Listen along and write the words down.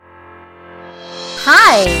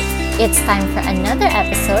Hi! It's time for another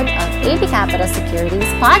episode of AB Capital Securities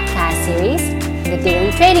podcast series, The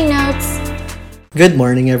Daily Trading Notes. Good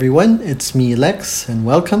morning, everyone. It's me, Lex, and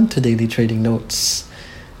welcome to Daily Trading Notes.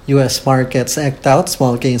 U.S. markets eked out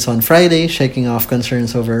small gains on Friday, shaking off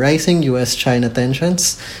concerns over rising U.S.-China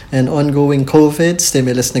tensions and ongoing COVID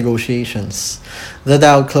stimulus negotiations. The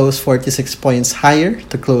Dow closed 46 points higher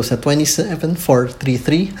to close at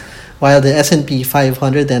 27,433, while the S&P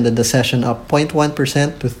 500 ended the session up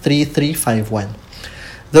 0.1% to 3351.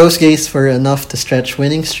 Those gains were enough to stretch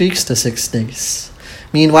winning streaks to 6 days.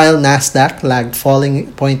 Meanwhile, Nasdaq lagged,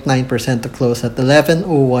 falling 0.9% to close at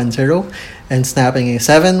 11,010 and snapping a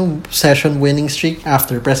 7-session winning streak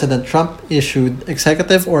after President Trump issued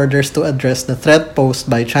executive orders to address the threat posed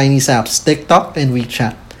by Chinese apps TikTok and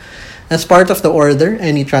WeChat. As part of the order,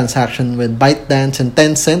 any transaction with ByteDance and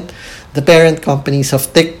Tencent, the parent companies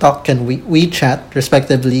of TikTok and WeChat,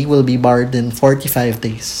 respectively, will be barred in 45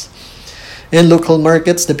 days. In local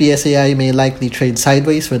markets, the PSAI may likely trade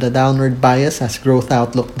sideways with a downward bias as growth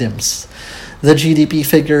outlook dims. The GDP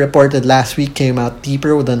figure reported last week came out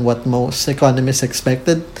deeper than what most economists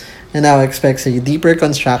expected, and now expects a deeper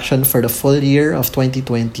contraction for the full year of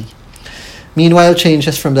 2020. Meanwhile,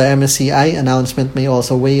 changes from the MSCI announcement may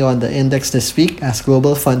also weigh on the index this week as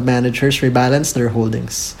global fund managers rebalance their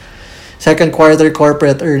holdings. Second quarter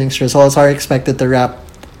corporate earnings results are expected to wrap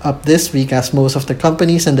up this week as most of the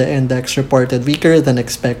companies in the index reported weaker than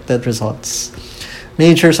expected results.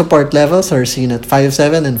 Major support levels are seen at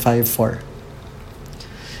 5.7 and 5.4.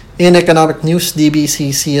 In economic news,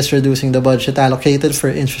 DBCC is reducing the budget allocated for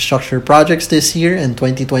infrastructure projects this year and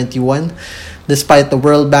 2021, despite the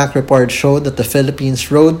World Bank report showed that the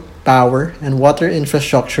Philippines' road, power, and water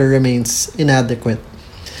infrastructure remains inadequate.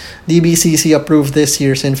 DBCC approved this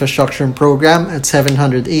year's infrastructure program at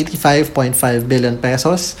 785.5 billion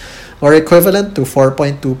pesos, or equivalent to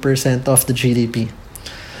 4.2% of the GDP.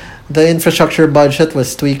 The infrastructure budget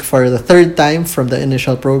was tweaked for the third time from the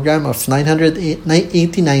initial program of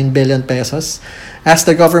 989 billion pesos as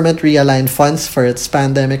the government realigned funds for its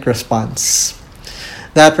pandemic response.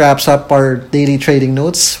 That wraps up our daily trading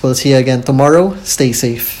notes. We'll see you again tomorrow. Stay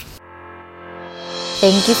safe.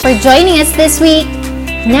 Thank you for joining us this week.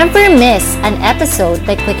 Never miss an episode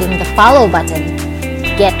by clicking the follow button.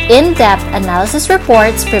 Get in-depth analysis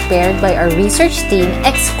reports prepared by our research team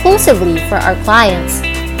exclusively for our clients.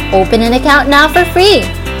 Open an account now for free.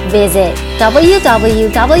 Visit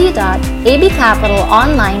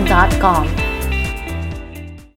www.abcapitalonline.com.